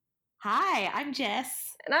Hi, I'm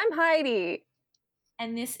Jess, And I'm Heidi,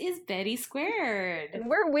 and this is Betty Squared. and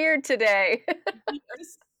we're weird today. We are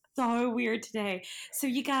so weird today. So,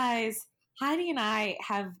 you guys, Heidi and I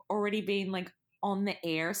have already been on the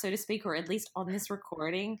air, so to speak, or at least on this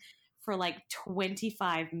recording for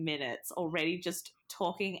 25 minutes already, just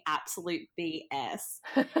talking absolute BS.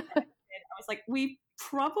 And I was like, we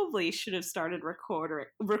probably should have started recording.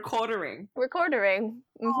 Recording.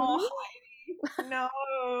 Oh, Heidi, no,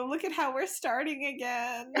 look at how we're starting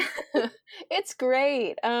again. It's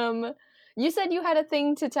great. You said you had a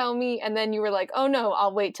thing to tell me, and then you were like, "Oh no,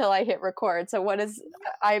 I'll wait till I hit record." So what is?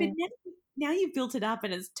 But I'm now you've built it up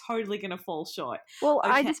and it's totally going to fall short. well.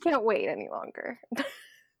 I Okay. just can't wait any longer.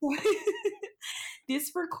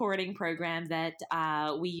 This recording program that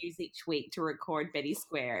we use each week to record Betty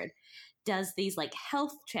Squared does these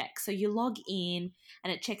health checks. So you log in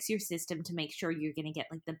and it checks your system to make sure you're going to get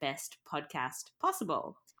the best podcast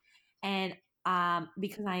possible. And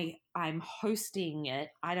because I'm hosting it,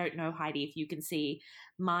 I don't know, Heidi, if you can see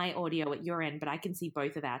my audio at your end, but I can see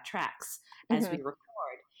both of our tracks as we Mhm.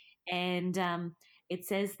 record. And it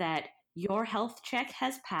says that your health check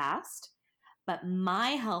has passed, but my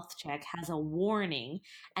health check has a warning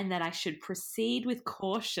and that I should proceed with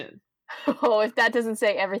caution. Oh, if that doesn't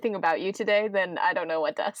say everything about you today, then I don't know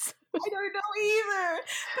what does. I don't know either.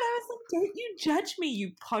 But I was like, don't you judge me,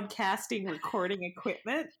 you podcasting recording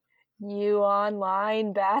equipment. You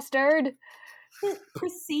online bastard.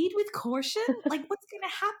 Proceed with caution? What's going to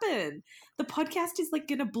happen? The podcast is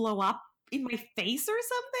going to blow up in my face or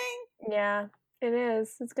something? Yeah, it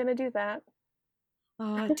is. It's gonna do that.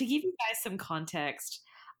 To give you guys some context,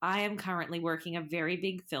 I am currently working a very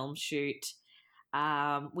big film shoot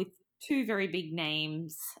with two very big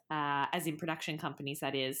names, as in production companies,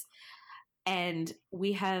 that is. And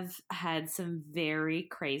we have had some very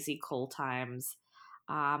crazy call times.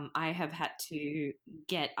 I have had to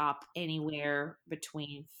get up anywhere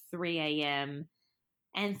between 3 a.m.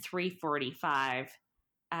 and 3:45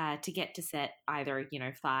 to get to set either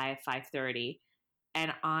 5:30,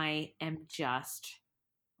 and I am just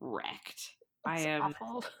wrecked. I It's am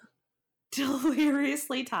awful.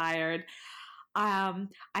 deliriously tired. I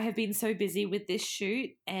have been so busy with this shoot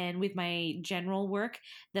and with my general work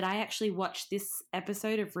that I actually watched this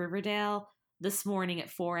episode of Riverdale this morning at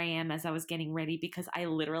 4 a.m. as I was getting ready because I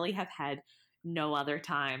literally have had no other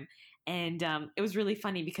time. And it was really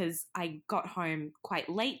funny because I got home quite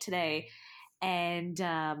late today and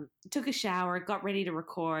took a shower, got ready to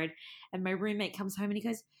record. And my roommate comes home and he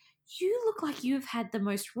goes, "You look like you've had the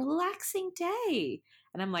most relaxing day."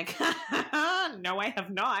 And I'm like, "No, I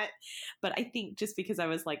have not." But I think just because I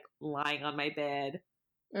was lying on my bed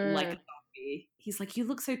like a Mm. zombie, he's like, "You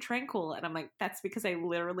look so tranquil." And I'm like, "That's because I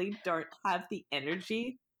literally don't have the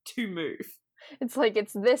energy to move." It's like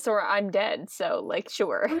it's this or I'm dead. So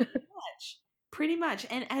sure. Pretty much. Pretty much.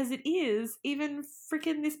 And as it is, even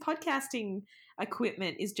freaking this podcasting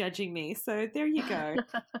equipment is judging me. So there you go.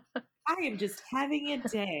 I am just having a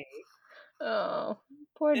day. Oh,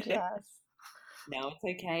 poor Jess. No, it's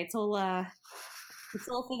okay. It's all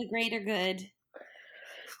for the greater good.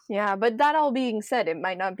 Yeah, but that all being said, it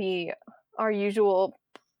might not be our usual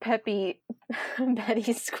peppy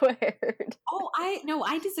Betty squared. Oh,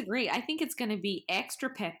 I disagree. I think it's going to be extra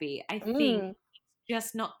peppy. I think Mm.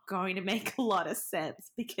 just not going to make a lot of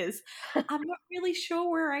sense because I'm not really sure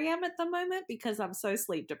where I am at the moment because I'm so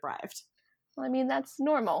sleep deprived. Well, I mean, that's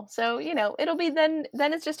normal. So, it'll be then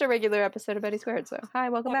it's just a regular episode of Betty Squared. So, hi,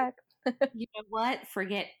 welcome So, back. you know what?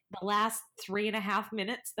 Forget the last 3.5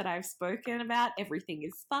 minutes that I've spoken about. Everything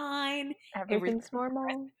is fine. Everything's Everything's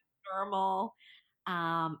normal. normal.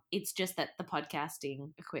 It's just that the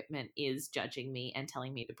podcasting equipment is judging me and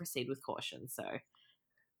telling me to proceed with caution. So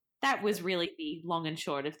that was really the long and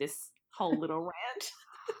short of this whole little rant.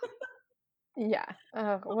 Yeah.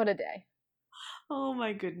 Oh, what a day. Oh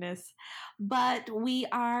my goodness. But we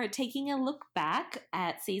are taking a look back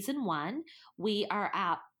at season 1. We are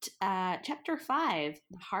at chapter 5,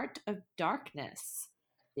 The Heart of Darkness,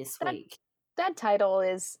 this That week. that title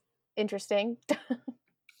is interesting.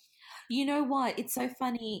 You know what? It's so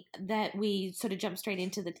funny that we sort of jump straight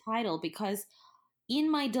into the title because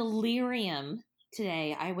in my delirium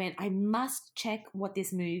today, I went, I must check what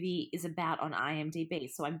this movie is about on IMDb.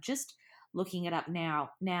 So I'm just looking it up now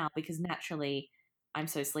because naturally I'm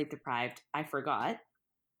so sleep deprived, I forgot.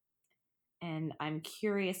 And I'm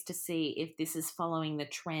curious to see if this is following the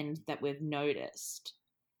trend that we've noticed.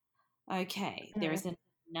 Okay, Mm. there's a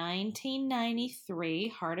 1993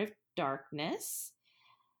 Heart of Darkness.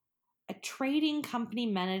 A trading company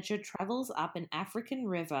manager travels up an African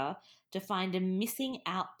river to find a missing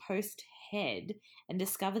outpost head and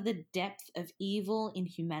discover the depth of evil in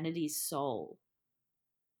humanity's soul.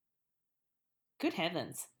 Good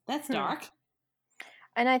heavens, that's Hmm. dark.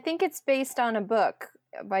 And I think it's based on a book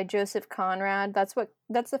by Joseph Conrad. That's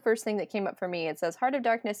the first thing that came up for me. It says Heart of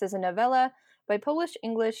Darkness is a novella by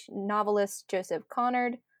Polish-English novelist Joseph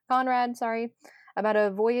Conrad, about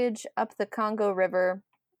a voyage up the Congo River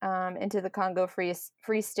into the Congo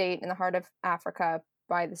Free State in the heart of Africa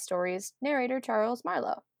by the story's narrator Charles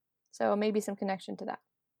Marlowe. So maybe some connection to that.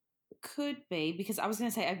 Could be, because I was going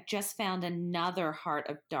to say I've just found another Heart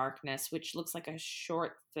of Darkness, which looks like a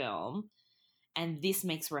short film, and this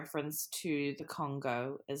makes reference to the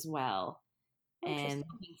Congo as well, and Interesting.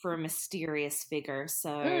 looking for a mysterious figure. So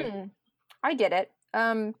Mm, I get it.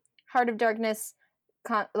 Heart of Darkness,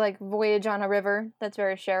 like Voyage on a River. That's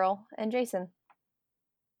very Cheryl and Jason.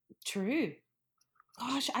 true.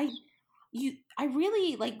 Gosh, I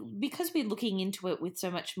really like, because we're looking into it with so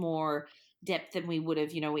much more depth than we would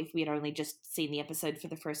have, if we had only just seen the episode for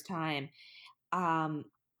the first time. Um,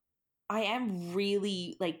 I am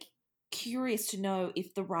really like curious to know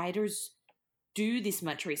if the writers do this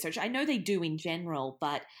much research. I know they do in general,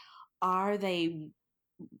 but are they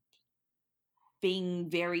being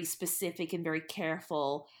very specific and very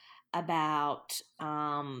careful about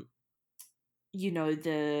you know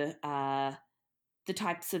the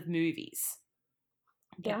types of movies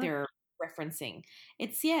that Yeah. they're referencing?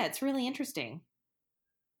 It's really interesting.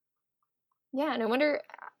 Yeah, and I wonder,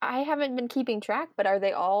 I haven't been keeping track, but are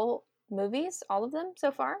they all movies? All of them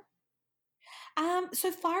so far?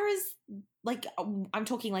 So far as like I'm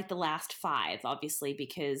talking like the last five, obviously,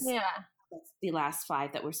 because Yeah. that's the last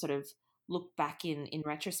five that were sort of looked back in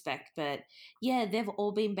retrospect. But yeah, they've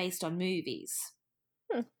all been based on movies.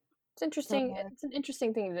 Hmm. It's So interesting. It's an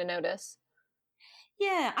interesting thing to notice.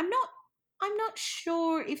 yeah, I'm not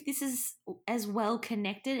sure if this is as well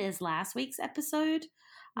connected as last week's episode,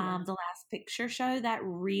 Yeah. the last picture show that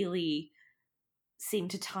really seemed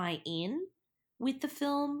to tie in with the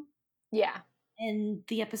film Yeah. and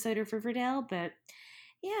the episode of Riverdale. But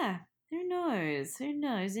yeah, who knows? Who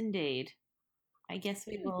knows indeed. I guess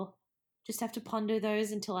we will just have to ponder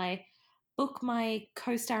those until I book my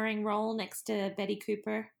co-starring role next to Betty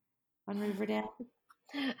Cooper on Riverdale.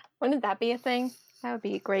 Wouldn't that be a thing? That would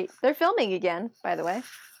be great. They're filming again, by the way.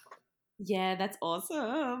 Yeah, that's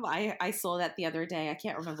awesome. I saw that the other day. I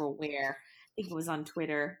can't remember where. I think it was on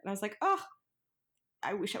Twitter. And I was like, oh,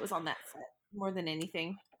 I wish I was on that set more than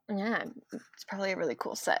anything. Yeah, it's probably a really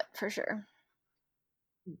cool set for sure.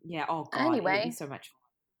 Yeah, oh God, it would be Anyway, so much fun.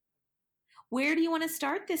 Where do you want to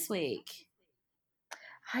start this week?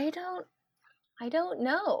 I don't I don't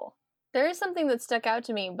know. There is something that stuck out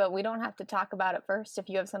to me, but we don't have to talk about it first if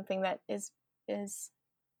you have something that is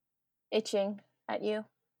itching at you.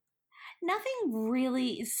 Nothing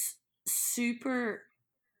really is super,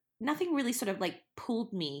 nothing really sort of like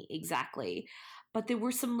pulled me exactly, but there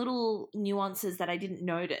were some little nuances that I didn't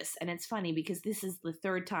notice. And it's funny because this is the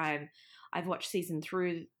third time I've watched season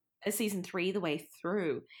three the way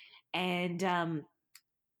through. And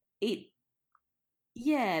it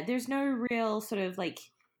yeah, there's no real sort of like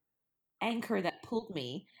anchor that pulled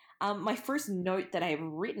me. My first note that I have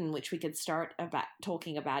written, which we could start about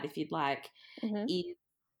talking about if you'd like, Mm-hmm. is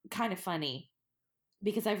kind of funny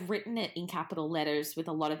because I've written it in capital letters with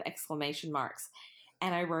a lot of exclamation marks.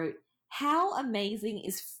 And I wrote, how amazing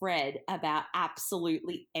is Fred about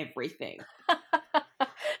absolutely everything?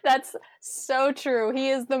 That's so true. He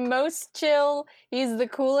is the most chill. He's the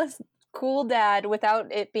cool dad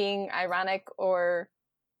without it being ironic or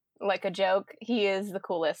like a joke. He is the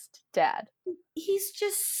coolest dad. He's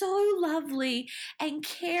just so lovely and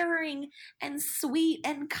caring and sweet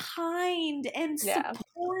and kind and Yeah.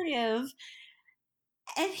 supportive.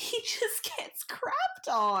 And he just gets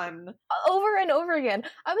crapped on. Over and over again.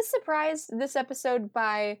 I was surprised this episode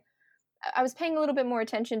by I was paying a little bit more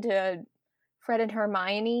attention to Fred and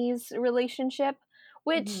Hermione's relationship, Mhm.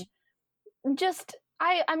 which just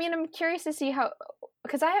I mean I'm curious to see how,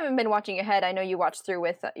 because I haven't been watching ahead. I know you watched through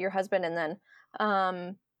with your husband and then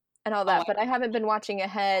um and all Oh, that, but I haven't been watching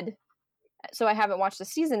ahead, so I haven't watched the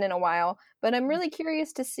season in a while. But I'm really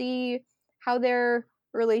curious to see how their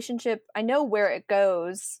relationship, I know where it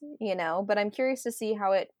goes, but I'm curious to see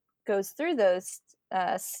how it goes through those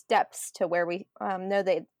steps to where we know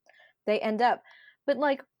they end up. But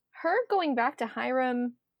like her going back to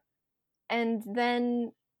Hiram and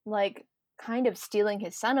then like kind of stealing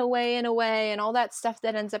his son away in a way and all that stuff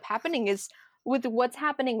that ends up happening is with what's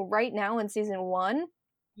happening right now in season 1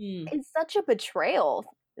 mm. is such a betrayal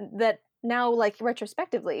that now, like,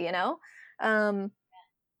 retrospectively, you know? Um,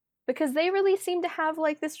 because they really seem to have,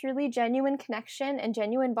 like, this really genuine connection and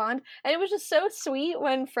genuine bond, and it was just so sweet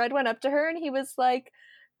when Fred went up to her and he was like,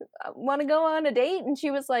 "Want to go on a date?" And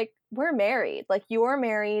she was like, "We're married. Like, you're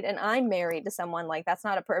married and I'm married to someone. Like, that's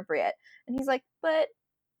not appropriate." And he's like, "But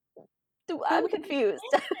But I'm we confused."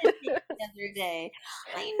 planned it the other day.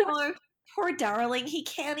 I know, poor darling. He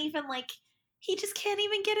can't even he just can't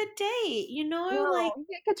even get a date. No, you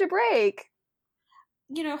can't catch a break.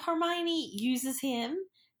 Hermione uses him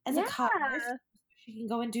as a Yeah. catalyst. She can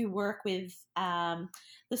go and do work with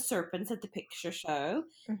the serpents at the picture show,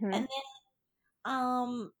 Hmm. and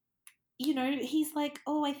then he's like,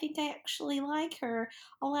 "Oh, I think I actually like her.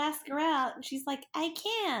 I'll ask her out." And she's like, "I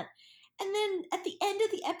can't." And then at the end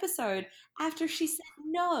of the episode, after she said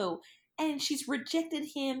no and she's rejected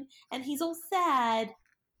him and he's all sad,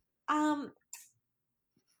 um,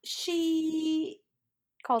 she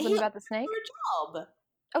Calls him he about the offers snake. her a job.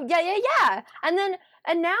 Oh, yeah, yeah, yeah.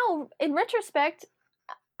 And now, in retrospect,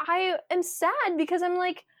 I am sad because I'm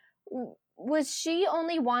like, was she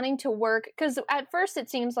only wanting to work? Because at first it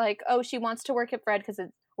seems like, oh, she wants to work at Fred because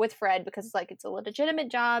it's with Fred because it's like it's a legitimate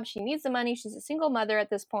job. She needs the money. She's a single mother at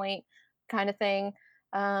this point, kind of thing,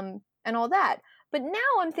 and all that. But now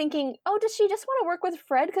I'm thinking, oh, does she just want to work with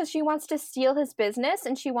Fred because she wants to steal his business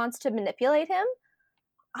and she wants to manipulate him?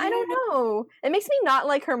 I I don't don't know. know. It makes me not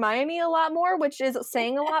like Hermione a lot more, which is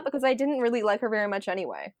saying a lot because I didn't really like her very much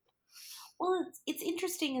anyway. Well, it's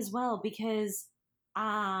interesting as well because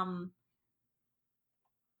um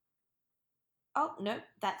oh no,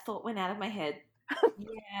 that thought went out of my head.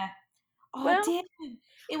 Yeah. Oh Well, damn.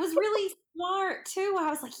 It was really smart too. I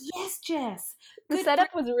was like, "Yes, Jess. the Good for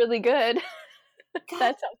setup was really good. God."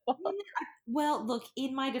 That's helpful. Well, look,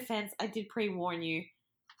 in my defense, I did pre-warn you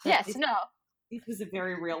that Yes, this no. this was a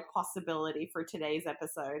very real possibility for today's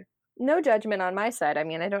episode. No judgment on my side. I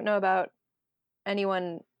mean, I don't know about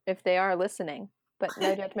anyone if they are listening, but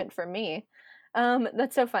no judgment from me.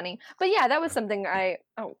 That's so funny. But yeah, that was something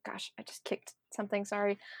oh gosh, I just kicked something,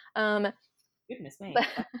 sorry. Goodness But me.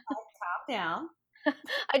 Okay, calm down.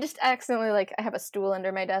 I just accidentally, like, I have a stool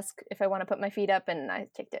under my desk if I want to put my feet up and I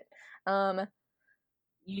kicked it. Um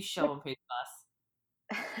You show but them who's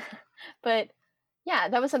boss. but yeah,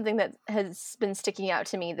 that was something that has been sticking out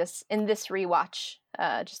to me this rewatch.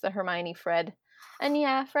 Just the Hermione Fred. And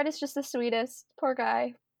yeah, Fred is just the sweetest. Poor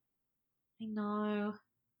guy. I know.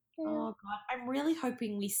 Yeah. Oh God, I'm really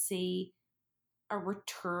hoping we see a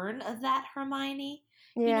return of that Hermione.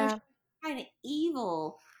 She's Yeah. kind of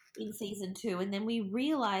evil in season 2, and then we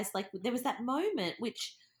realized there was that moment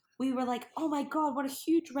which we were like, "Oh my God, what a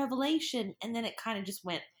huge revelation!" And then it kind of just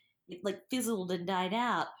went, it like fizzled and died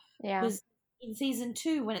out. Yeah. Was in season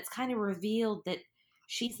 2 when it's kind of revealed that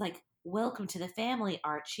she's like, "Welcome to the family,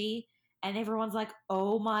 Archie," and everyone's like,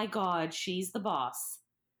 "Oh my God, she's the boss."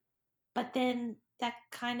 But then that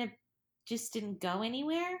kind of just didn't go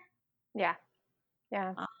anywhere. Yeah.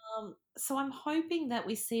 Yeah. So I'm hoping that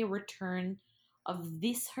we see a return of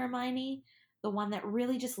this Hermione, the one that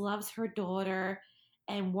really just loves her daughter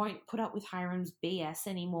and won't put up with Hiram's BS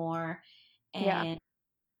anymore Yeah. and,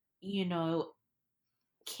 you know,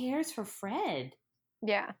 cares for Fred.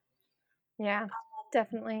 Yeah. Yeah.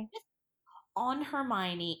 Definitely. On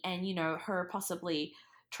Hermione and, her possibly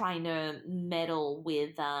trying to meddle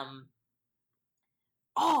with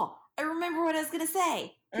oh, I remember what I was gonna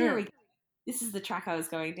say. Here we Mm. go. This is the track I was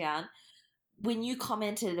going down. When you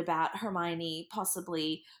commented about Hermione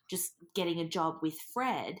possibly just getting a job with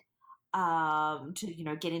Fred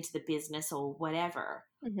to get into the business or whatever,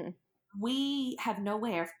 Hmm. we have no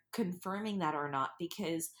way of confirming that or not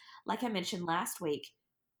because, like I mentioned last week,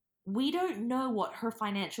 we don't know what her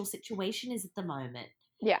financial situation is at the moment.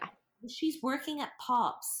 Yeah. She's working at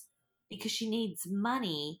Pops because she needs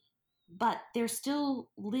money, but they're still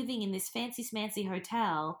living in this fancy smancy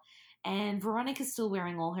hotel, and Veronica's still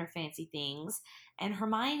wearing all her fancy things, and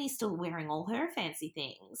Hermione's still wearing all her fancy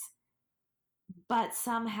things. But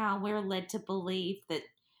somehow we're led to believe that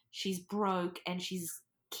she's broke and she's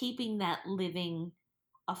keeping that living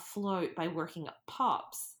afloat by working at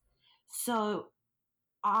Pops. So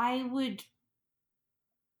I would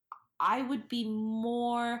I would be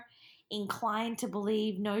more inclined to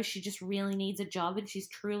believe no, she just really needs a job and she's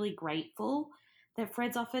truly grateful that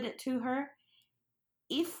Fred's offered it to her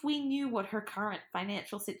if we knew what her current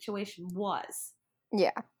financial situation was.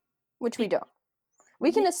 Yeah. Which we Be- don't.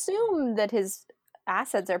 We can yeah, assume that his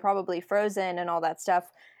assets are probably frozen and all that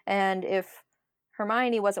stuff. And if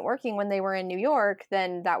Hermione wasn't working when they were in New York,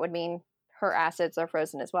 then that would mean her assets are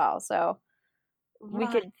frozen as well. So we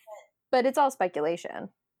right. could, but it's all speculation.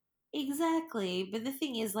 exactly. But the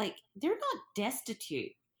thing is, like, they're not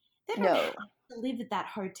destitute. They don't have No, to live at that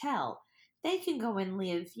hotel. They can go and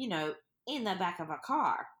live, in the back of a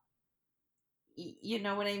car. You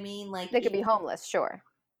know what I mean? Like, they could be homeless, sure.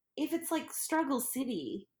 if it's like Struggle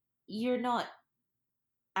City, you're not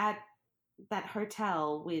at that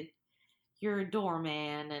hotel with your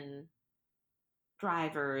doorman and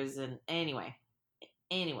drivers and anyway,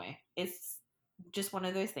 it's just one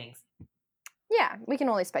of those things. Yeah, we can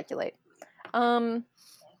only speculate. Um,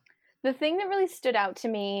 the thing that really stood out to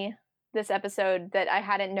me this episode that I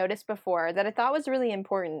hadn't noticed before that I thought was really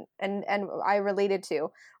important and I related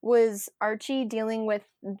to was Archie dealing with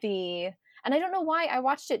the, and I don't know why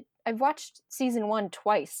I've watched season 1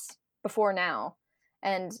 twice before now,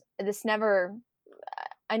 and this never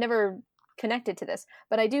I never connected to this,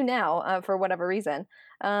 but I do now for whatever reason.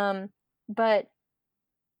 But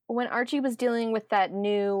when Archie was dealing with that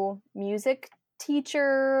new music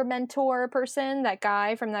teacher, mentor person, that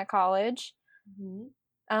guy from that college,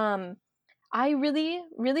 Mm-hmm. um, I really,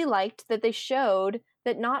 really liked that they showed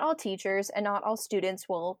that not all teachers and not all students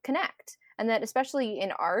will connect. And that, especially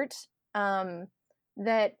in art,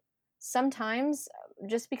 that sometimes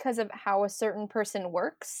just because of how a certain person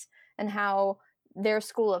works and how their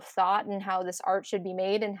school of thought and how this art should be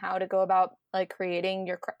made and how to go about like creating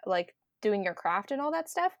your like doing your craft and all that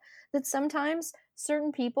stuff, that sometimes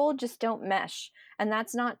certain people just don't mesh, and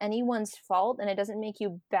that's not anyone's fault, and it doesn't make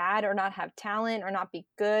you bad or not have talent or not be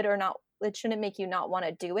good or not, it shouldn't make you not want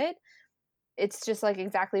to do it. It's just like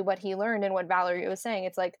exactly what he learned and what Valerie was saying.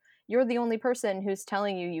 It's like, you're the only person who's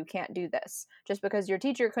telling you you can't do this. Just because your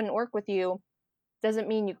teacher couldn't work with you doesn't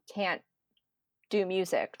mean you can't do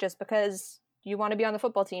music. Just because you want to be on the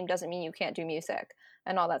football team doesn't mean you can't do music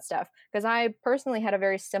and all that stuff. Because I personally had a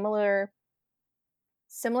very similar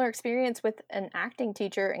experience with an acting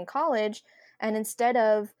teacher in college, and instead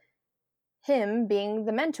of him being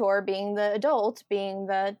the mentor, being the adult, being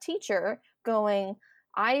the teacher, going,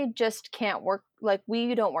 I just can't work, like,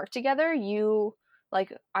 we don't work together. You,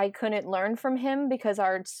 like, I couldn't learn from him because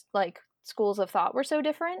our, like, schools of thought were so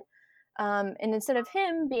different. And instead of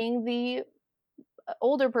him being the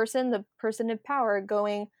older person, the person of power,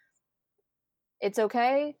 going, it's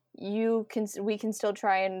okay, we can still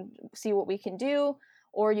try and see what we can do,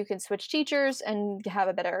 or you can switch teachers and have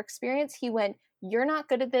a better experience. He went, you're not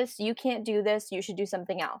good at this, you can't do this, you should do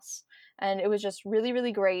something else. And it was just really,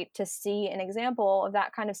 really great to see an example of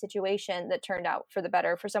that kind of situation that turned out for the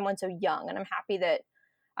better for someone so young. And I'm happy that,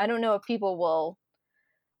 I don't know if people will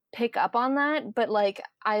pick up on that, but like,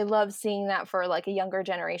 I love seeing that for like a younger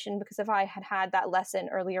generation, because if I had had that lesson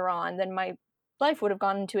earlier on, then my life would have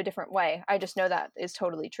gone into a different way. I just know that is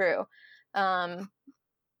totally true. um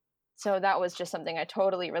so that was just something I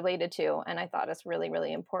totally related to, and I thought it's really,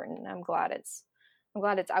 really important. I'm glad it's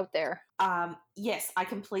out there. Yes, I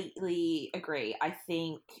completely agree. I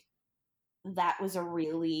think that was a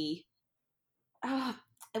really uh,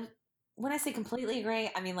 it- when I say completely agree,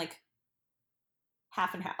 I mean like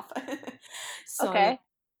half and half. So Okay.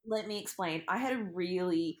 let me explain. I had a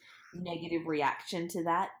really negative reaction to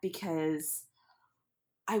that because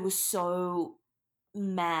I was so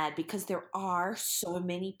mad because there are so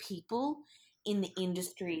many people in the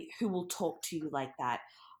industry who will talk to you like that.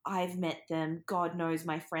 I've met them. God knows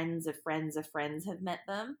my friends of friends of friends have met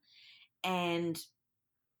them. And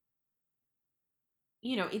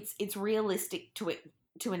it's realistic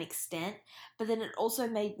to an extent, but then it also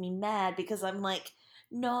made me mad because I'm like,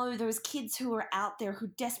 no, those kids who are out there who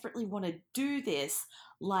desperately want to do this,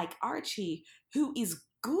 like Archie, who is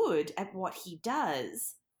good at what he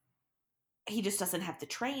does, he just doesn't have the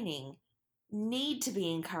training, need to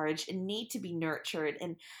be encouraged and need to be nurtured.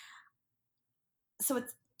 And so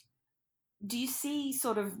it's, do you see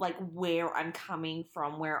sort of like where I'm coming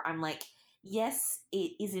from, where I'm like, yes,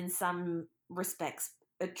 it is in some respects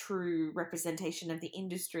a true representation of the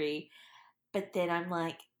industry, but then I'm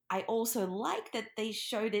like, I also like that they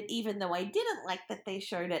showed it, even though I didn't like that they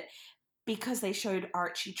showed it, because they showed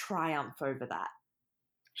Archie triumph over that.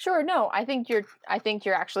 Sure. No, I think you're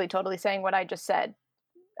actually totally saying what I just said.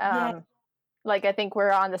 Yeah. um like, I think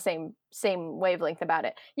we're on the same wavelength about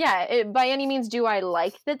it. Yeah, by any means, do I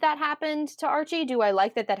like that that happened to Archie? Do I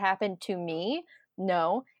like that that happened to me?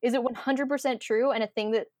 No. Is it 100% true and a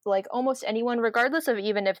thing that like almost anyone, regardless of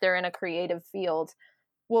even if they're in a creative field,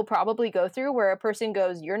 will probably go through, where a person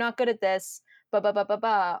goes, you're not good at this, blah blah blah blah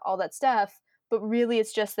blah, all that stuff, but really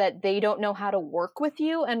it's just that they don't know how to work with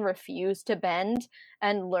you and refuse to bend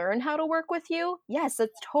and learn how to work with you? Yes,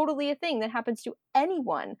 that's totally a thing that happens to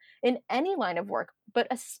anyone in any line of work, but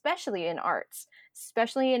especially in arts,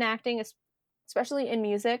 especially in acting, especially in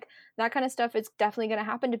music, that kind of stuff is definitely going to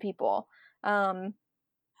happen to people.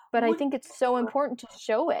 But I Would think it's so important to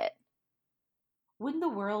show it. wouldn't the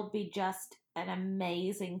world be just an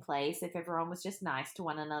amazing place if everyone was just nice to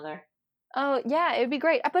one another? Oh yeah, it'd be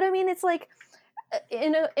great. But I mean, it's like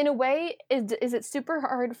in a way, is it super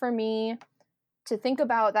hard for me to think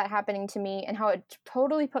about that happening to me and how it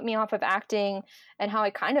totally put me off of acting and how I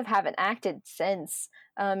kind of haven't acted since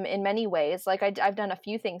in many ways. Like I've done a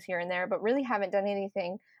few things here and there, but really haven't done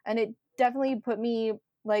anything. And it definitely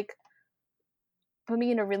like put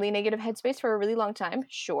me in a really negative headspace for a really long time.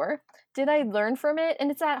 Sure. Did I learn from it? And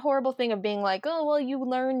it's that horrible thing of being like, oh, well, you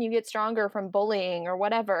learn, you get stronger from bullying or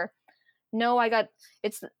whatever. No,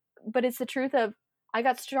 it's, but it's the truth of I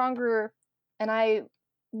got stronger and I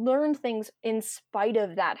learned things in spite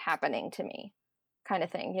of that happening to me, kind of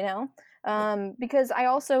thing, you know? Because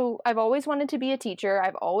I've always wanted to be a teacher.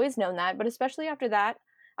 I've always known that, but especially after that,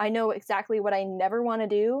 I know exactly what I never want to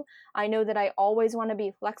do. I know that I always want to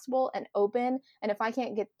be flexible and open. And if I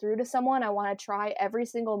can't get through to someone, I want to try every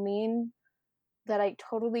single mean that I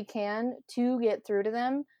totally can to get through to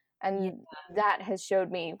them. Yeah. And that has showed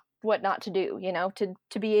me what not to do,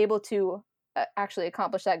 to be able to actually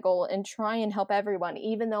accomplish that goal and try and help everyone,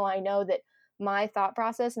 even though I know that my thought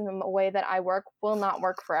process and the way that I work will not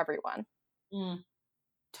work for everyone.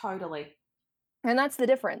 Totally. And that's the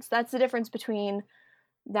difference. That's the difference between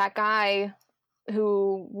that guy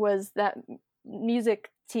who was that music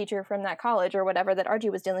teacher from that college or whatever that Archie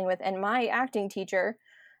was dealing with, and my acting teacher,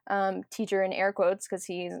 teacher in air quotes, because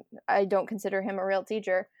I don't consider him a real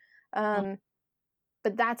teacher.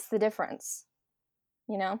 But that's the difference,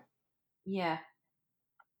 you know? Yeah.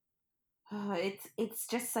 Oh, it's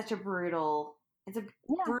just such a it's a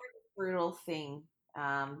Yeah. brutal thing,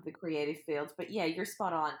 the creative fields. But yeah, you're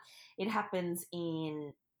spot on. It happens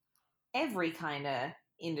in every kind of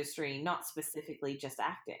industry, not specifically just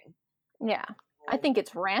acting. Yeah. I think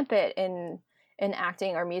it's rampant in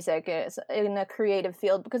acting or music is in a creative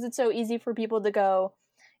field because it's so easy for people to go,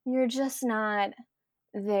 you're just not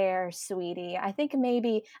there, sweetie. I think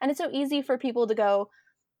maybe, and it's so easy for people to go,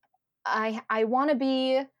 I want to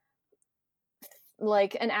be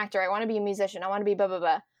like an actor. I want to be a musician. I want to be blah blah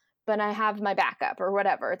blah. But I have my backup or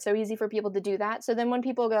whatever. It's so easy for people to do that. So then when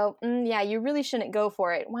people go, yeah, you really shouldn't go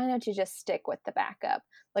for it. Why don't you just stick with the backup?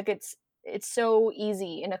 Like it's so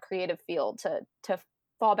easy in a creative field to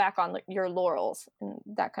fall back on your laurels and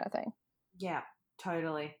that kind of thing. Yeah,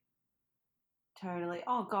 totally. Totally.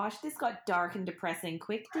 Oh gosh, this got dark and depressing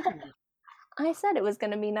quick, didn't it? I said it was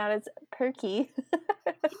going to be not as perky.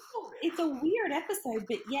 It's a weird episode,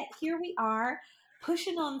 but yet here we are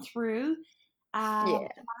pushing on through. Yeah.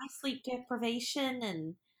 My sleep deprivation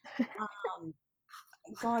and um,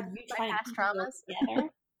 God, you My trying to past keep it all traumas. together.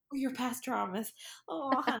 Oh, your past traumas.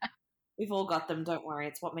 Oh, honey, we've all got them. Don't worry.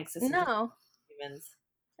 It's what makes us interesting No. humans.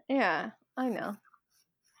 Yeah, I know.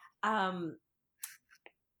 Um,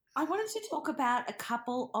 I wanted to talk about a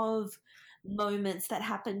couple of moments that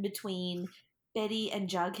happened between Betty and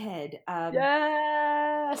Jughead.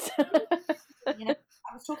 Yes. You know,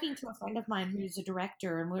 I was talking to a friend of mine who's a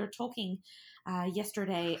director, and we were talking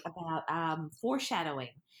yesterday about foreshadowing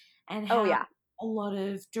and Oh how yeah. a lot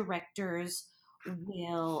of directors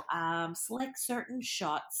will select certain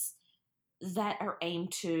shots that are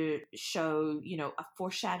aimed to show, a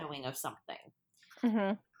foreshadowing of something.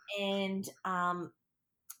 Mhm. And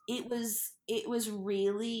it was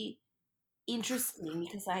really interesting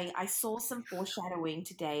because I saw some foreshadowing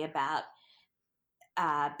today about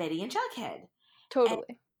Betty and Jughead. And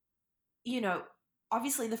Totally. you know,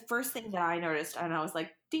 obviously the first thing that I noticed, and I was like,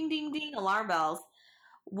 ding, ding, ding, alarm bells,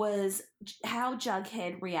 was how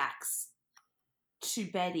Jughead reacts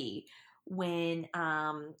to Betty when,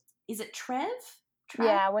 is it Trev? Trev?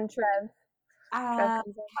 Yeah, when Trev Uh, comes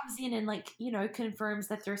in. comes in and, like, confirms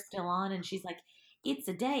that they're still on, and she's like, it's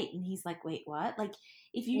a date. And he's like, wait, what? Like,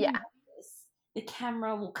 if you Yeah. notice, the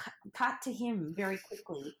camera will cut to him very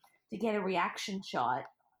quickly to get a reaction shot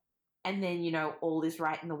and then all is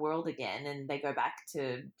right in the world again and they go back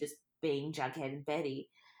to just being Jughead and Betty,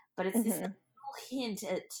 but it's this Mhm. little hint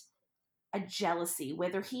at a jealousy,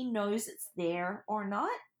 whether he knows it's there or not.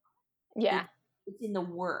 it, Yeah, it's in the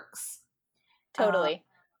works. um, totally.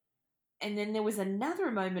 and then there was another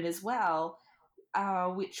moment as well,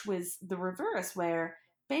 which was the reverse, where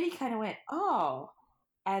Betty kind of went, oh,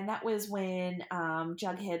 and that was when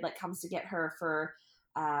Jughead like comes to get her for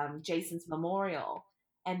Jason's memorial,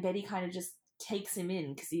 and Betty kind of just takes him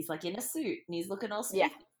in because he's like in a suit and he's looking all Yeah.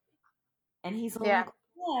 sneaky, and he's all Yeah. like,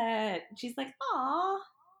 "What?" And she's like, "Aw."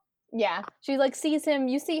 Yeah. She like sees him,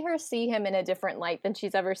 you see her see him in a different light than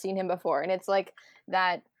she's ever seen him before. And it's like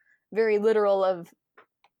that very literal of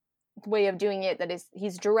way of doing it, that is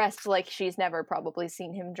he's dressed like she's never probably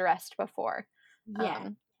seen him dressed before. Yeah,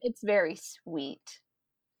 It's very sweet.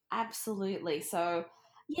 absolutely. So,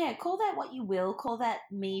 yeah, call that what you will. Call that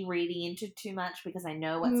me reading into too much because I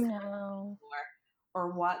know what's No.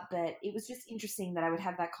 or what, but it was just interesting that I would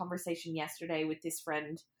have that conversation yesterday with this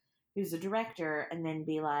friend who's a director and then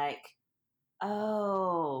be like,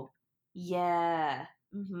 oh, yeah.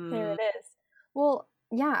 There Mm-hmm. it is. Well,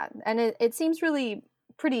 yeah, and it seems really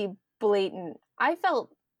pretty blatant. I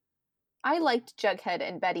liked Jughead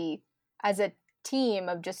and Betty as a team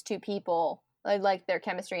of just two people. I liked their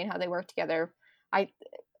chemistry and how they work together. I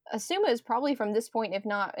assume it was probably from this point, if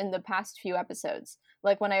not in the past few episodes,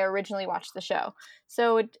 like when I originally watched the show.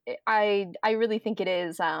 So I really think it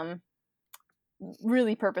is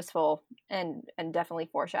really purposeful and definitely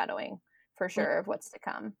foreshadowing for sure of what's to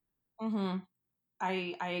come. Mm-hmm.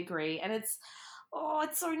 I agree. And it's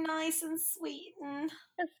so nice and sweet and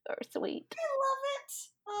It's so sweet. I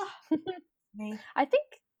love it. Oh, me. I think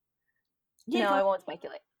Yeah, no, go. I won't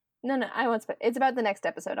speculate. No, I won't. It's about the next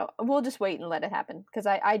episode. We'll just wait and let it happen because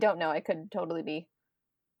I don't know. I could totally be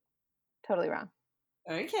totally wrong.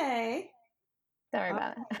 Okay. Don't worry Uh,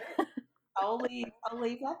 about I'll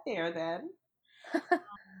leave that there then. it.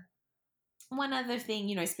 One other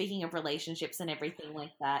thing, speaking of relationships and everything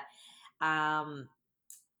like that, um,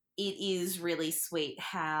 it is really sweet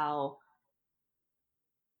how,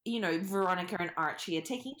 Veronica and Archie are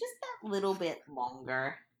taking just that little bit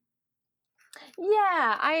longer.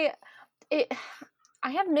 Yeah, it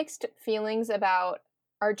I have mixed feelings about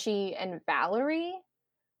Archie and Valerie.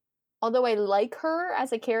 Although I like her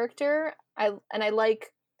as a character, I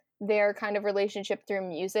like their kind of relationship through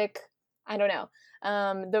music. I don't know.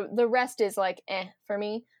 The rest is like for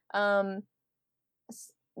me.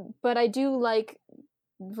 But I do like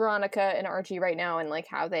Veronica and Archie right now and like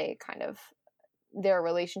how they kind of their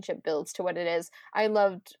relationship builds to what it is. I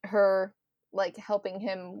loved her like helping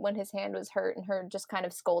him when his hand was hurt and her just kind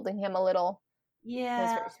of scolding him a little. It was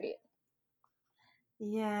Yeah, very sweet.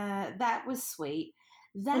 yeah, that was sweet.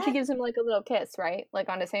 And she That, gives him like a little kiss, right? Like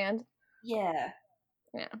on his hand. yeah.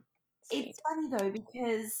 Yeah. It's Sweet. funny though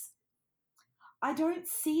because I don't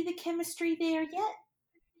see the chemistry there yet.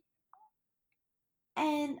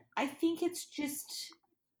 And I think it's just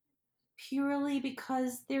purely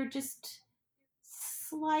because they're just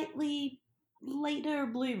slightly later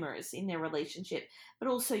bloomers in their relationship. But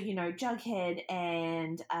also, Jughead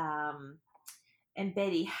and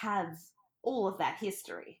Betty have all of that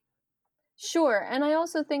history. Sure. And I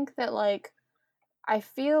also think that like I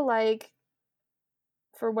feel like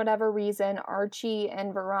for whatever reason Archie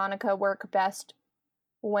and Veronica work best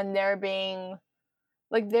when they're being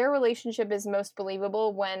like their relationship is most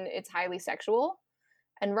believable when it's highly sexual.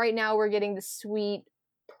 And right now we're getting the sweet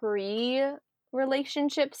pre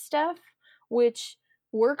relationship stuff, which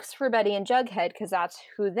works for Betty and Jughead because that's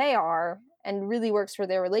who they are and really works for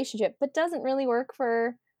their relationship, but doesn't really work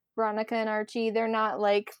for Veronica and Archie. They're not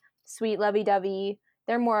like sweet lovey dovey.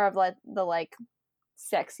 They're more of like the like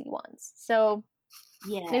sexy ones. So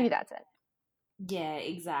Yeah, maybe that's it. yeah,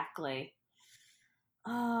 exactly.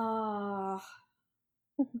 Oh,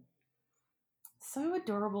 so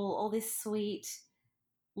adorable. All this sweet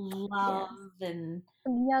love Yes. and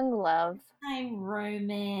Some young love. time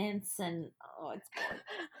romance and it's gorgeous.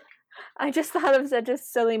 I just thought of such a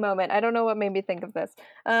silly moment. I don't know what made me think of this.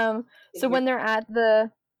 So when they're at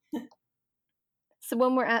the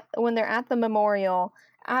when they're at the memorial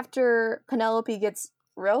after Penelope gets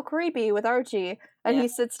real creepy with Archie and Yeah, he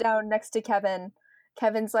sits down next to Kevin.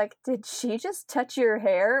 Kevin's like, "Did she just touch your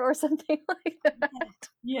hair or something like that?"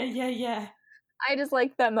 yeah, yeah, yeah. I just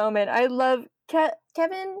like that moment. I love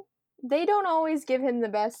Kevin. They don't always give him the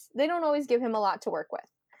best. They don't always give him a lot to work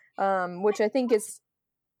with, which I think is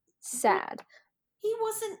He sad. he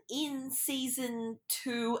wasn't in season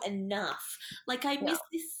 2 enough. Like I No. miss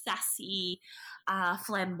this sassy,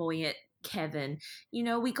 flamboyant Kevin.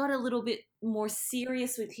 We got a little bit more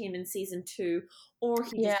serious with him in season 2, or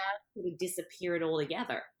he Yeah. just sort of disappeared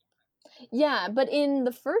altogether. Yeah, but in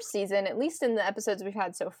the first season, at least in the episodes we've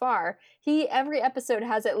had so far, he every episode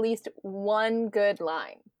has at least one good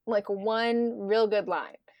line, like one real good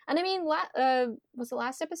line. And I mean, was the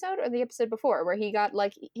last episode or the episode before where he got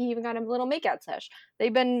like he even got a little makeout sesh? They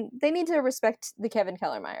need to respect the Kevin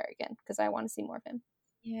Kellermeyer again because I want to see more of him.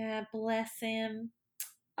 Yeah, bless him.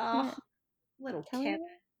 Yeah, Oh, little Kevin. Kellermeyer.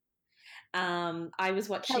 I was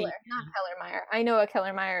watching. Keller, not Kellermeyer. I know a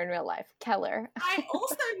Kellermeyer in real life. Keller. I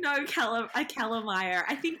also know a Kellermeyer.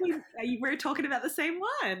 I think we're talking about the same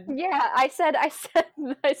one. Yeah, I said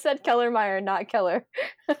Kellermeyer, not Keller.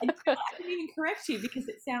 I didn't even correct you because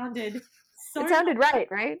it sounded so It sounded right,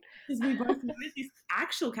 right? because we both know this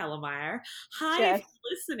actual Kellermeyer. Hi, if Yes.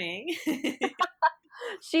 you're listening.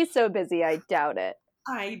 She's so busy, I doubt it.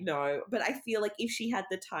 I know, but I feel like if she had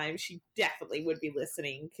the time, she definitely would be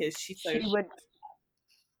listening because she's so. She would.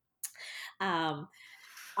 Um,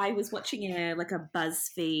 I was watching a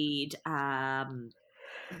BuzzFeed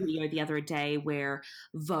video the other day where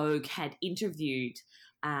Vogue had interviewed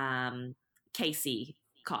Casey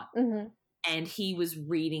Cott, Mm-hmm. and he was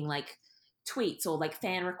reading like tweets or like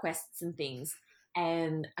fan requests and things.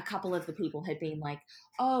 And a couple of the people had been like,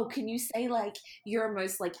 "Oh, can you say like your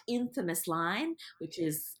most like infamous line, which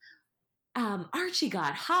is Archie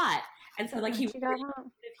got hot?" And so like he was She got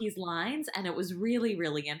home. his lines, and it was really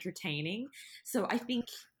really entertaining. So I think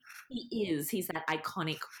he's that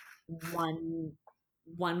iconic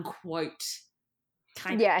one quote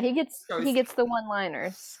kind of Yeah, he shows. gets the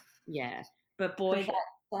one-liners. Yeah, but For boy,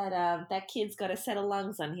 sure. that kid's got a set of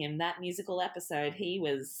lungs on him. That musical episode, he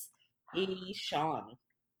shone.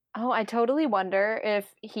 Oh, I totally wonder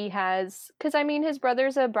if he has, because I mean, his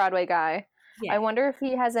brother's a Broadway guy. I Yeah, wonder if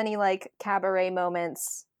he has any like cabaret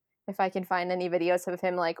moments, if I can find any videos of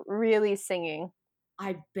him like really singing. I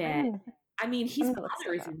I'm bet. gonna, I mean, his I'm gonna look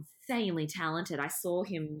mother stuff is up. insanely talented. I saw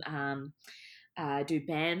him do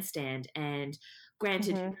Bandstand, and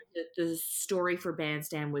granted, Hmm. the story for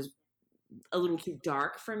Bandstand was a little too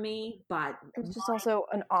dark for me, but It's just also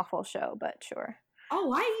an awful show, but sure.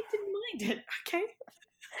 oh, I didn't mind it. Okay.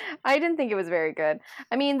 I didn't think it was very good.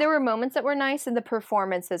 I mean, there were moments that were nice and the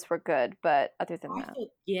performances were good, but other than I that, thought,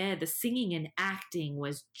 yeah, the singing and acting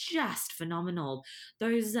was just phenomenal.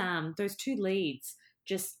 Those two leads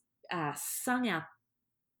just sung out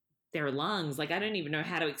their lungs. Like I don't even know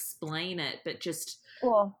how to explain it, but just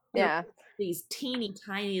well, they're yeah. these teeny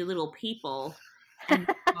tiny little people, and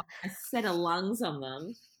a set of lungs on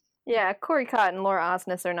them. Yeah, Corey Cott and Laura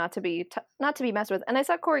Osnes are not to be messed with. And I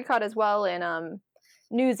saw Corey Cott as well in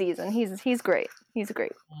Newsies, and he's great. He's a Yeah.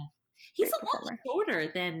 He's great a lot performer.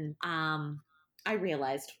 shorter than I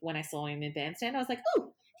realized when I saw him in Bandstand. I was like,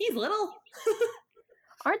 oh, he's little.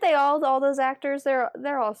 Aren't they all those actors?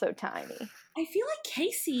 They're all so tiny. I feel like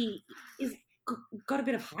Casey is got a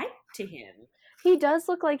bit of height to him. He does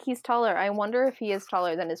look like he's taller. I wonder if he is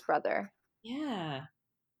taller than his brother. Yeah,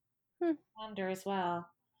 Hmm, wonder as well.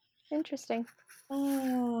 interesting.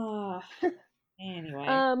 Oh, anyway,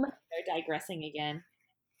 Um, we're digressing again.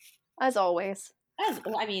 as always, As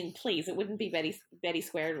well, I mean, please, it wouldn't be Betty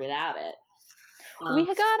squared without it. we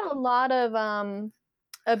Um, got a lot of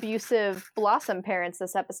abusive Blossom parents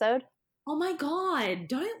this episode. oh my God,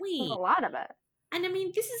 don't There's a we? lot of it. And I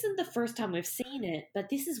mean, this isn't the first time we've seen it, but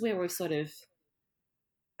this is where we've sort of,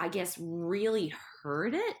 I guess, really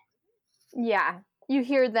heard it. Yeah, you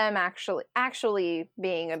hear them actually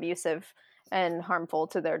being abusive and harmful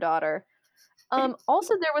to their daughter.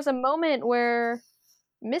 Also, there was a moment where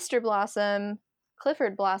Mr. Blossom,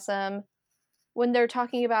 Clifford Blossom, when they're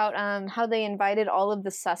talking about how they invited all of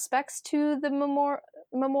the suspects to the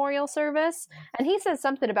memorial service, and he says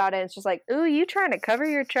something about it. It's just like, "Ooh, you trying to cover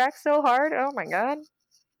your tracks so hard? Oh my god!"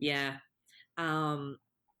 Yeah.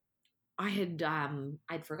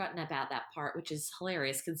 I'd forgotten about that part, which is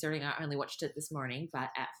hilarious considering I only watched it this morning, but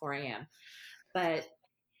at 4 a.m. But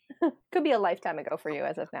Could be a lifetime ago for you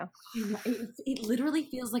as of now. it literally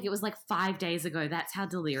feels like it was like 5 days ago. That's how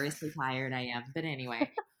deliriously tired I am. But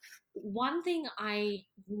anyway, one thing I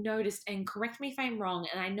noticed, and correct me if I'm wrong,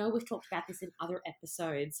 and I know we've talked about this in other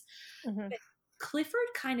episodes, Hmm. but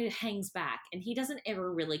Clifford kind of hangs back and he doesn't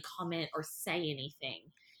ever really comment or say anything.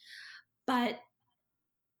 But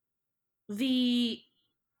the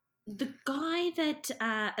the guy that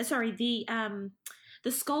sorry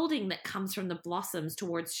the scolding that comes from the Blossoms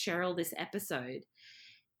towards Cheryl this episode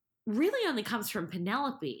really only comes from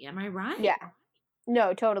Penelope. Am I right? Yeah,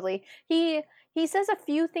 no, totally. He says a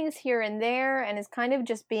few things here and there, and is kind of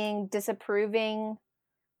just being disapproving.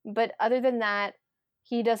 But other than that,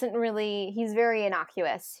 he doesn't really. He's very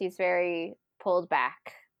innocuous. He's very pulled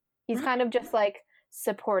back. He's Right, kind of just like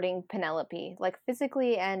supporting Penelope, like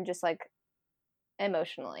physically and just like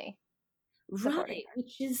emotionally supporting right.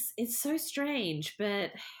 Which is it's so strange,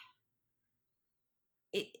 but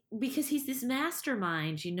it, because he's this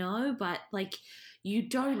mastermind, but like you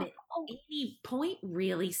don't her. at any point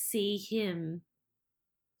really see him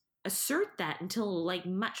assert that until like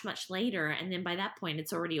much much later, and then by that point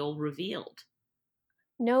it's already all revealed.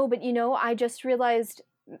 No, but I just realized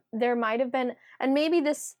there might have been, and maybe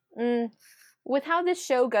this, with how this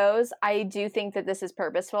show goes, I do think that this is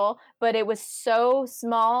purposeful, but it was so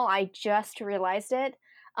small, I just realized it.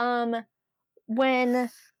 When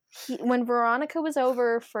when Veronica was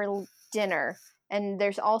over for dinner, and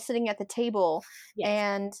they're all sitting at the table, Yes.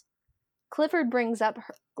 and Clifford brings up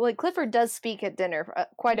her, like Clifford does speak at dinner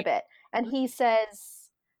quite a bit, and he says,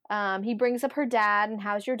 he brings up her dad and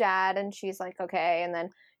how's your dad, and she's like okay, and then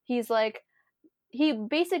he's like, he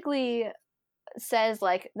basically says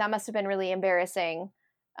like that must have been really embarrassing,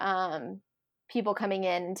 um, people coming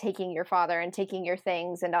in and taking your father and taking your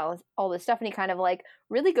things and all this stuff, and he kind of like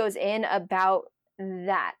really goes in about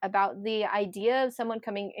that, about the idea of someone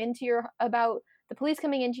coming into your, about the police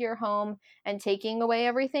coming into your home and taking away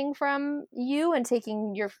everything from you and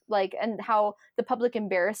taking your like, and how the public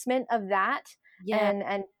embarrassment of that, Yeah.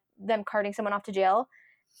 and them carting someone off to jail,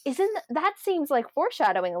 isn't that, seems like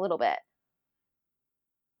foreshadowing a little bit.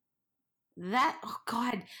 That, oh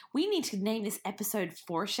God, we need to name this episode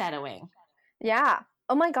Foreshadowing. Yeah.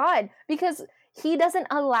 Oh my God. Because he doesn't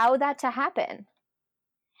allow that to happen.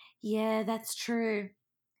 Yeah, that's true.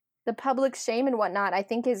 The public shame and whatnot, I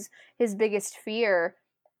think, is his biggest fear.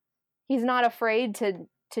 He's not afraid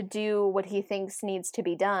to do what he thinks needs to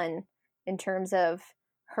be done in terms of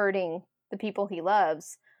hurting the people he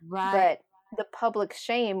loves. Right. But the public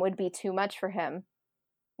shame would be too much for him,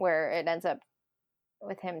 where it ends up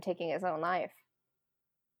with him taking his own life.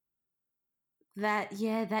 That,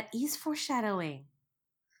 yeah, that is foreshadowing.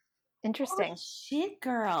 Holy Interesting. shit,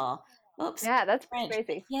 girl. Oops. Yeah, that's pretty French.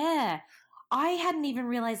 crazy. Yeah. I hadn't even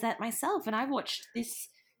realized that myself, and I watched this.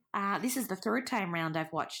 This is the third time round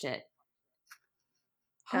I've watched it.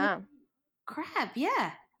 Holy Yeah, crap,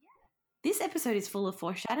 yeah. This episode is full of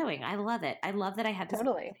foreshadowing. I love it. I love that I had this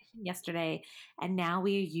totally. conversation yesterday, and now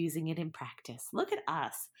we are using it in practice. Look at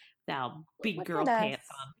us with our big Look girl at us. pants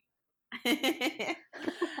on.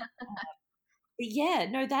 But yeah,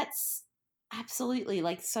 no, that's absolutely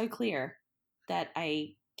like so clear that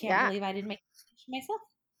I can't Yeah. believe I didn't make the connection myself.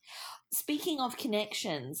 Speaking of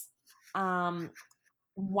connections,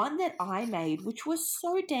 one that I made, which was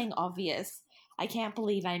so dang obvious, I can't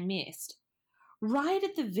believe I missed. Right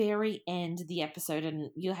at the very end of the episode, and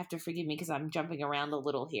you'll have to forgive me because I'm jumping around a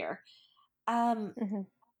little here. Mm-hmm.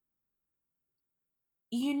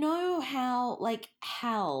 You know how like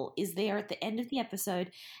Hal is there at the end of the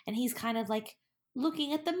episode, and he's kind of like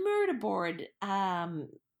looking at the murder board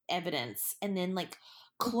evidence, and then like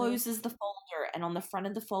Mm-hmm. closes the folder, and on the front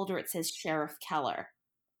of the folder it says Sheriff Keller.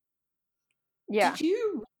 Yeah. Did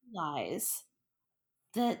you realize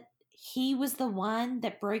that he was the one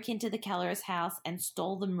that broke into the Keller's house and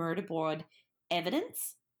stole the murder board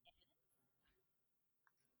evidence?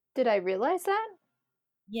 Did I realize that?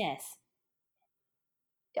 Yes.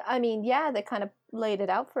 I mean, yeah, they kind of laid it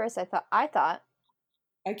out for us. I thought.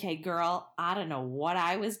 Okay, girl, I don't know what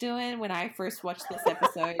I was doing when I first watched this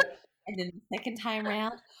episode and then the second time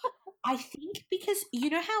round. I think because you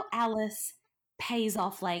know how Alice pays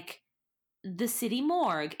off like the city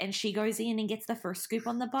morgue and she goes in and gets the first scoop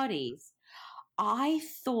on the bodies. I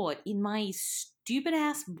thought in my stupid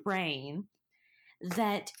ass brain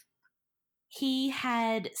that he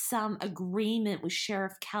had some agreement with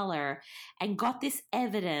Sheriff Keller and got this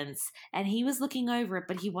evidence and he was looking over it,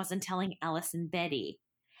 but he wasn't telling Alice and Betty.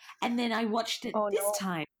 And then I watched it Oh this no.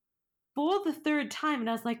 time for the third time and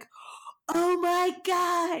I was like, oh my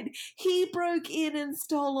God, he broke in and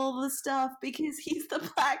stole all the stuff because he's the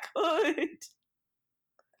Black Hood.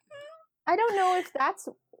 I don't know if that's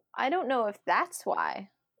I don't know if that's why.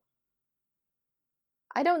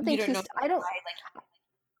 I don't You think don't know he's I don't why, like,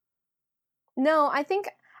 No, I think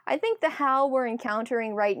the Hal we're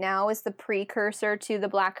encountering right now is the precursor to the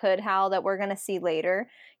Black Hood Hal that we're going to see later.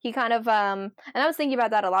 He kind of and I was thinking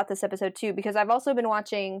about that a lot this episode too because I've also been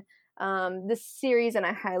watching this series and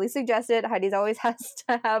I highly suggest it. Heidi's always has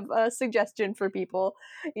to have a suggestion for people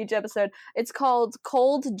each episode. It's called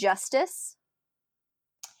Cold Justice.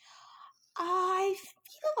 I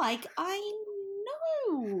feel like I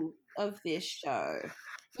know of this show.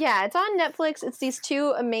 Yeah, it's on Netflix. It's these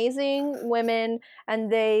two amazing women,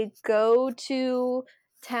 and they go to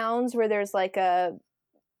towns where there's like a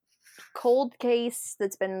cold case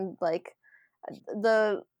that's been like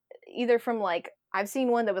the either from like I've seen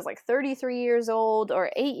one that was like 33 years old or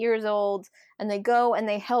 8 years old, and they go and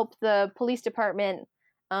they help the police department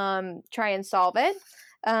try and solve it.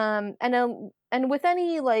 And with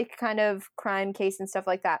any like kind of crime case and stuff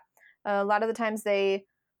like that, a lot of the times they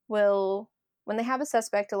will, when they have a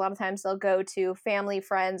suspect, a lot of times they'll go to family,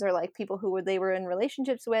 friends, or like people who they were in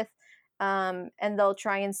relationships with, and they'll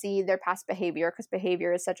try and see their past behavior because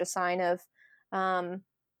behavior is such a sign of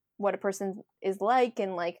what a person is like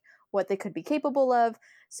and like what they could be capable of. Yeah.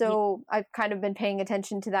 So I've kind of been paying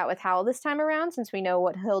attention to that with Hal this time around, since we know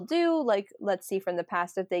what he'll do. Like, let's see from the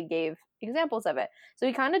past if they gave examples of it. So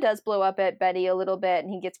he kind of does blow up at Betty a little bit,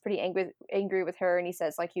 and he gets pretty angry with her, and he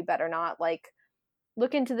says like, you better not like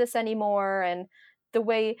look into this anymore. And the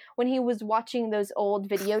way when he was watching those old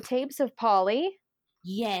videotapes of Polly,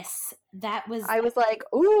 Yes, that was. I was like,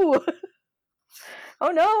 ooh,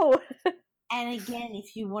 oh no. And again,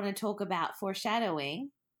 if you want to talk about foreshadowing,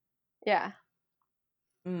 Yeah.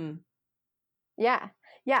 mm, Yeah.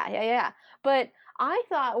 But I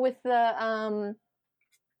thought with the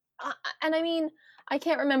and I mean, I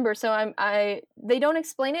can't remember, so I they don't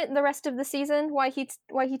explain it in the rest of the season why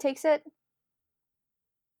he takes it.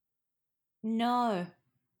 no,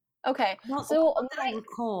 Okay, not so that I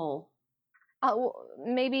recall.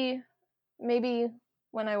 maybe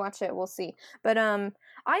when I watch it we'll see. But I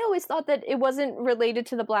always thought that it wasn't related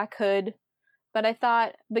to the Black Hood, but I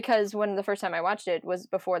thought, because when the first time I watched it was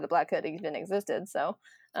before the Black Hood even existed, so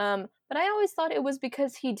but I always thought it was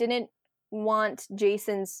because he didn't want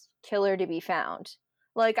Jason's killer to be found.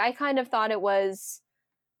 Like, I kind of thought it was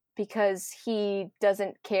because he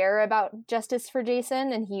doesn't care about justice for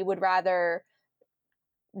Jason, and he would rather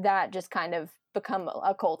that just kind of become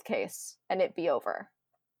a cold case and it be over.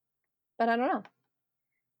 But I don't know.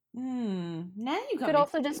 Now you got Could me.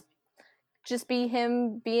 also just be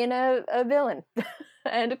him being a villain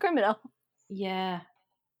and a criminal. Yeah.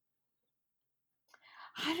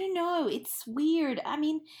 I don't know. It's weird. I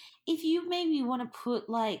mean, if you maybe want to put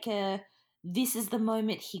like a this is the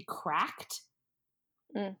moment he cracked,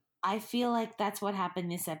 Mm. I feel like that's what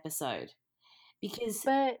happened this episode. Because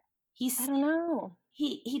But I he's don't know.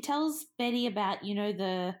 he tells Betty about,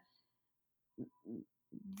 the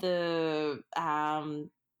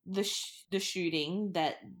the shooting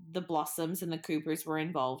that the Blossoms and the Coopers were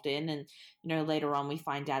involved in, and later on we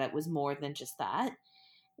find out it was more than just that.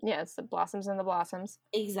 Yeah, it's the Blossoms and the Blossoms.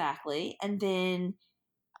 Exactly. And then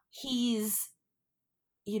he's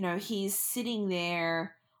sitting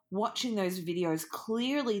there watching those videos,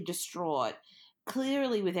 clearly distraught,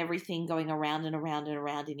 clearly with everything going around and around and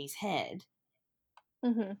around in his head.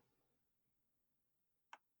 Mm-hmm.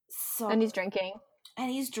 So, And he's drinking. and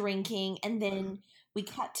he's drinking, and then we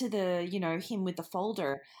cut to the, him with the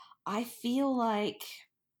folder. I feel like,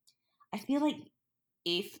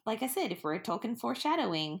 if, like I said, if we're talking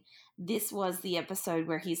foreshadowing, this was the episode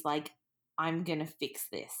where he's like, I'm gonna fix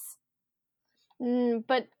this.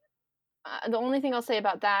 But the only thing I'll say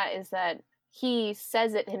about that is that he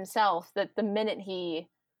says it himself, that the minute he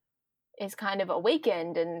is kind of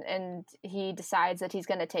awakened and he decides that he's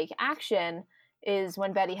going to take action is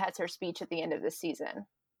when Betty has her speech at the end of the season.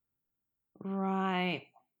 Right.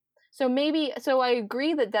 So I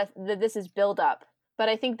agree that this is build up, but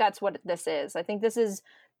I think that's what this is. I think this is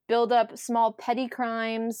build up small petty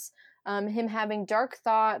crimes, him having dark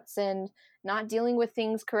thoughts and not dealing with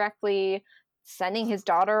things correctly, sending his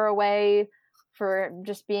daughter away for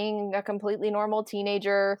just being a completely normal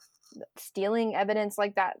teenager, stealing evidence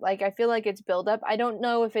like that. Like, I feel like it's build up. I don't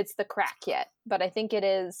know if it's the crack yet, but I think it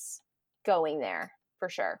is going there for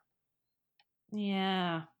sure.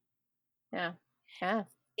 Yeah. Yeah.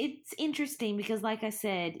 It's interesting because, like I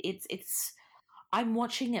said, it's I'm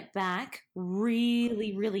watching it back,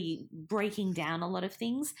 really, really breaking down a lot of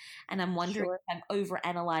things, and I'm wondering Sure. if I'm over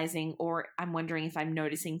analyzing, or I'm wondering if I'm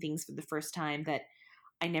noticing things for the first time that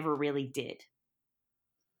I never really did.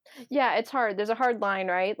 Yeah, it's hard. There's a hard line,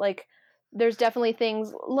 right? Like, there's definitely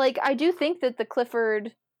things, like, I do think that the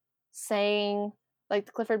Clifford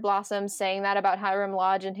Blossom saying that about Hiram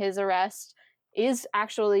Lodge and his arrest is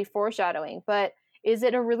actually foreshadowing, but is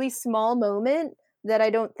it a really small moment that I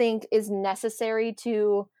don't think is necessary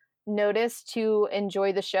to notice to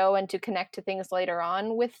enjoy the show and to connect to things later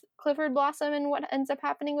on with Clifford Blossom and what ends up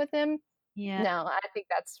happening with him? Yeah. No, I think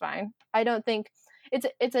that's fine. I don't think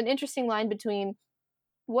it's an interesting line between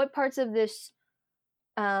what parts of this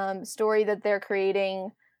story that they're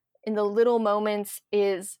creating in the little moments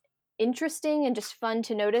is interesting and just fun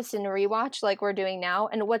to notice and rewatch like we're doing now,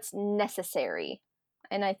 and what's necessary.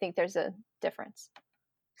 And I think there's a difference.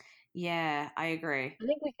 Yeah, I agree. I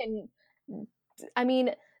think we can, I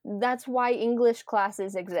mean, that's why English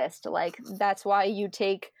classes exist. Like, that's why you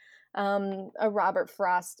take a Robert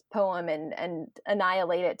Frost poem and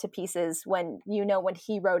annihilate it to pieces when when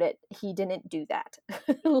he wrote it, he didn't do that.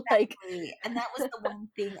 Like, Exactly. And that was the one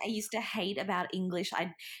thing I used to hate about English.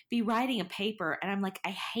 I'd be writing a paper and I'm like,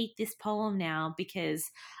 I hate this poem now because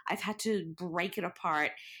I've had to break it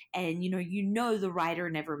apart, and the writer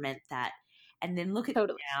never meant that. And then look at me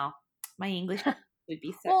totally. now. My English would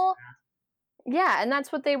be so Well, Yeah, and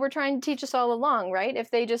that's what they were trying to teach us all along, right?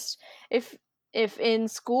 If they just if in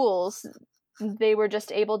schools they were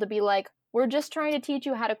just able to be like, we're just trying to teach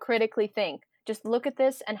you how to critically think. Just look at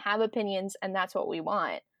this and have opinions, and that's what we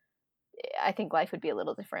want. I think life would be a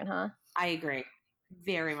little different, huh? I agree.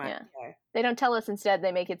 Very much Yeah. so. They don't tell us, instead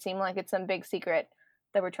they make it seem like it's some big secret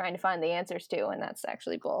that we're trying to find the answers to, and that's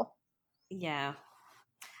actually bull. Yeah.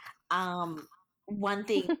 One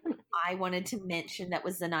thing I wanted to mention that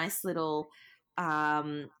was a nice little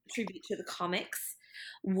tribute to the comics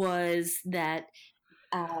was that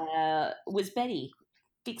was Betty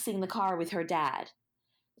fixing the car with her dad.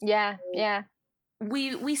 Yeah, yeah.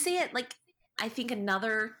 We see it like I think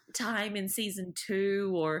another time in season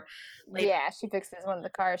 2 or later. Yeah, she fixes one of the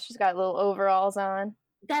cars. She's got little overalls on.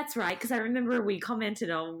 That's right, because I remember we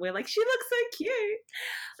commented on, we're like, she looks so cute.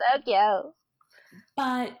 So cute.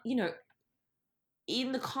 But, you know,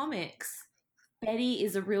 in the comics, Betty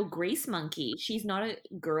is a real grease monkey. She's not a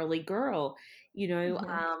girly girl. You know,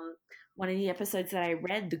 one of the episodes that I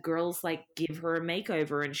read, the girls like give her a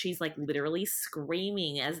makeover and she's like literally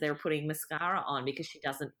screaming as they're putting mascara on because she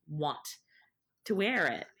doesn't want to wear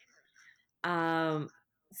it.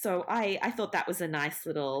 So I thought that was a nice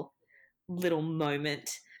little moment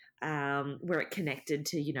where it connected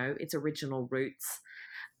to, you know, its original roots.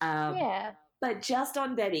 Yeah. But just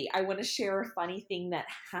on Betty, I want to share a funny thing that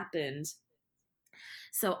happened.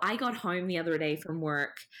 So I got home the other day from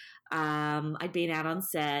work. I'd been out on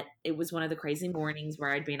set. It was one of the crazy mornings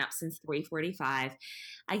where I'd been up since 3:45.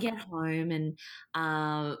 I get home and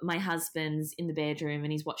my husband's in the bedroom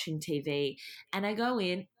and he's watching TV. And I go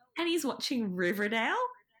in and he's watching Riverdale.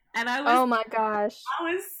 And Oh my gosh.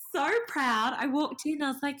 I was so proud. I walked in.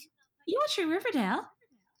 I was like, "You watching Riverdale?"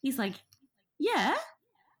 He's like, "Yeah." I'm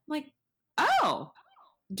like, "Oh,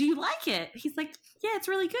 do you like it?" He's like, "Yeah, it's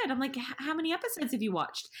really good." I'm like, "How many episodes have you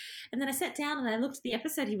watched?" And then I sat down and I looked at the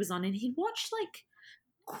episode he was on, and he'd watched like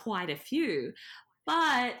quite a few.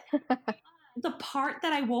 But the part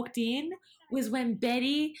that I walked in was when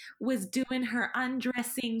Betty was doing her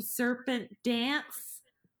undressing serpent dance.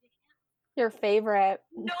 Your favorite.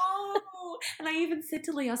 No. And I even said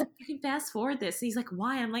to Lee, I was like, "You can fast forward this." And he's like,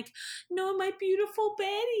 "Why?" I'm like, "No, my beautiful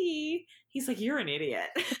Betty." He's like, "You're an idiot."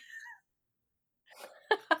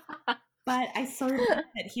 But I so love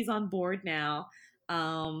that he's on board now.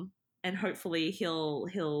 And hopefully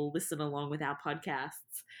he'll listen along with our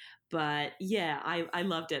podcasts. But yeah, I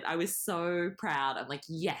loved it. I was so proud. I'm like,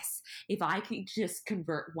 yes, if I could just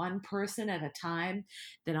convert one person at a time,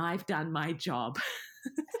 then I've done my job.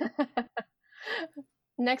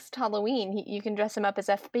 Next Halloween, you can dress him up as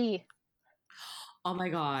FB. Oh my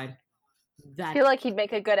God. I feel like he'd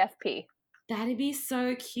make a good FP. That'd be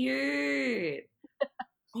so cute.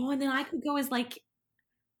 Oh, and then I could go as like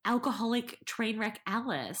alcoholic train wreck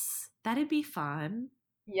Alice. That'd be fun.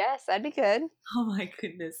 Yes, that'd be good. Oh my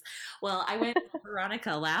goodness. Well, I went with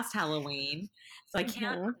Veronica last Halloween, so I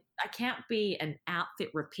can't be an outfit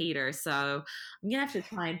repeater. So I'm gonna have to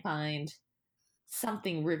try and find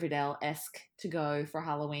something Riverdale-esque to go for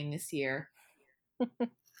Halloween this year.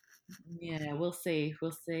 Yeah, we'll see.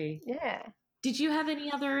 We'll see. Yeah. Did you have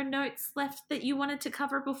any other notes left that you wanted to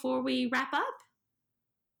cover before we wrap up?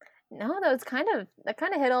 No, that kind of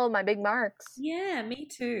hit all of my big marks. Yeah, me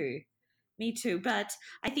too. Me too. But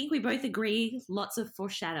I think we both agree lots of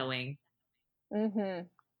foreshadowing. Mm-hmm.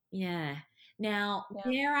 Yeah. Now,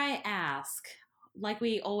 dare I ask, like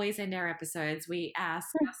we always end our episodes, we ask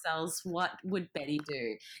ourselves, what would Betty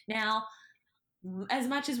do? Now, as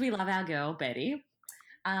much as we love our girl, Betty,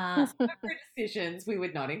 some of her decisions we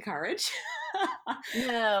would not encourage.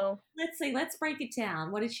 No. Let's see, let's break it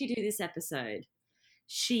down. What did she do this episode?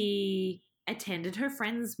 She attended her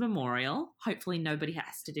friend's memorial. Hopefully nobody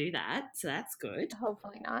has to do that, so that's good.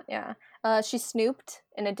 Hopefully not, yeah. She snooped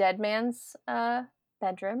in a dead man's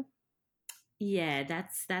bedroom. Yeah,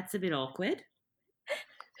 that's a bit awkward.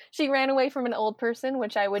 She ran away from an old person,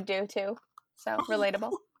 which I would do too. So,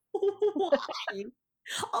 relatable. Why?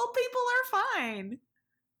 Old people are fine.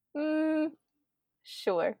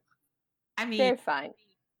 Sure. I mean, they're fine.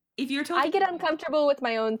 If you're talking, I get uncomfortable with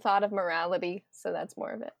my own thought of morality, so that's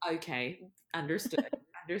more of it. Okay, understood.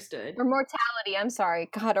 Understood. Or mortality. I'm sorry.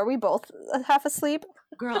 God, are we both half asleep?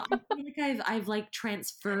 Girl, I feel like I've like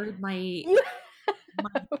transferred my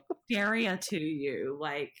area to you.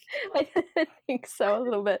 Like, I think so a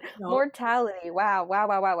little bit. no, Mortality. Wow.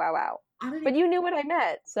 But you knew what I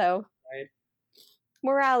meant, so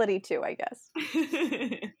morality too, I guess.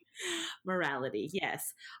 Morality,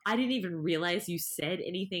 yes. I didn't even realize you said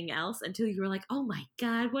anything else until you were like, "Oh my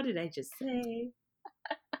God, what did I just say?"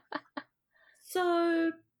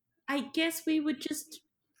 So, I guess we would just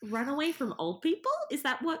run away from old people? Is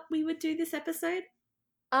that what we would do this episode?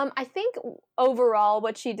 I think overall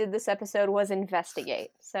what she did this episode was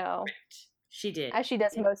investigate. So She did. as she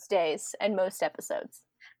does most days and most episodes.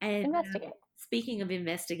 And Investigate. speaking of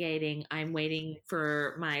investigating, I'm waiting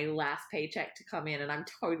for my last paycheck to come in, and I'm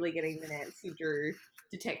totally getting the Nancy Drew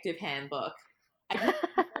Detective Handbook. I just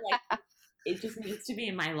feel like it just needs to be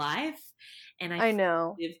in my life, and I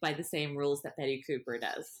know. live by the same rules that Betty Cooper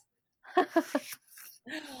does.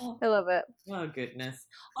 I love it. Oh, goodness.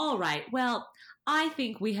 All right. Well, I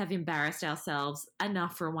think we have embarrassed ourselves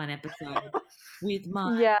enough for one episode with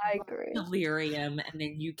my Yeah, I agree. delirium and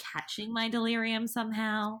then you catching my delirium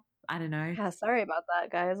somehow. I don't know. Yeah, sorry about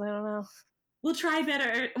that, guys. I don't know. We'll try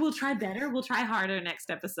better. We'll try better. We'll try harder next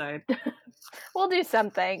episode. We'll do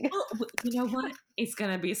something. Well, you know what? It's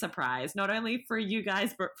going to be a surprise, not only for you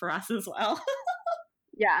guys, but for us as well.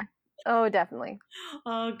 Yeah. Oh, definitely.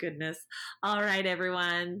 Oh, goodness. All right,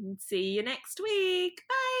 everyone. See you next week.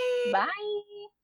 Bye. Bye.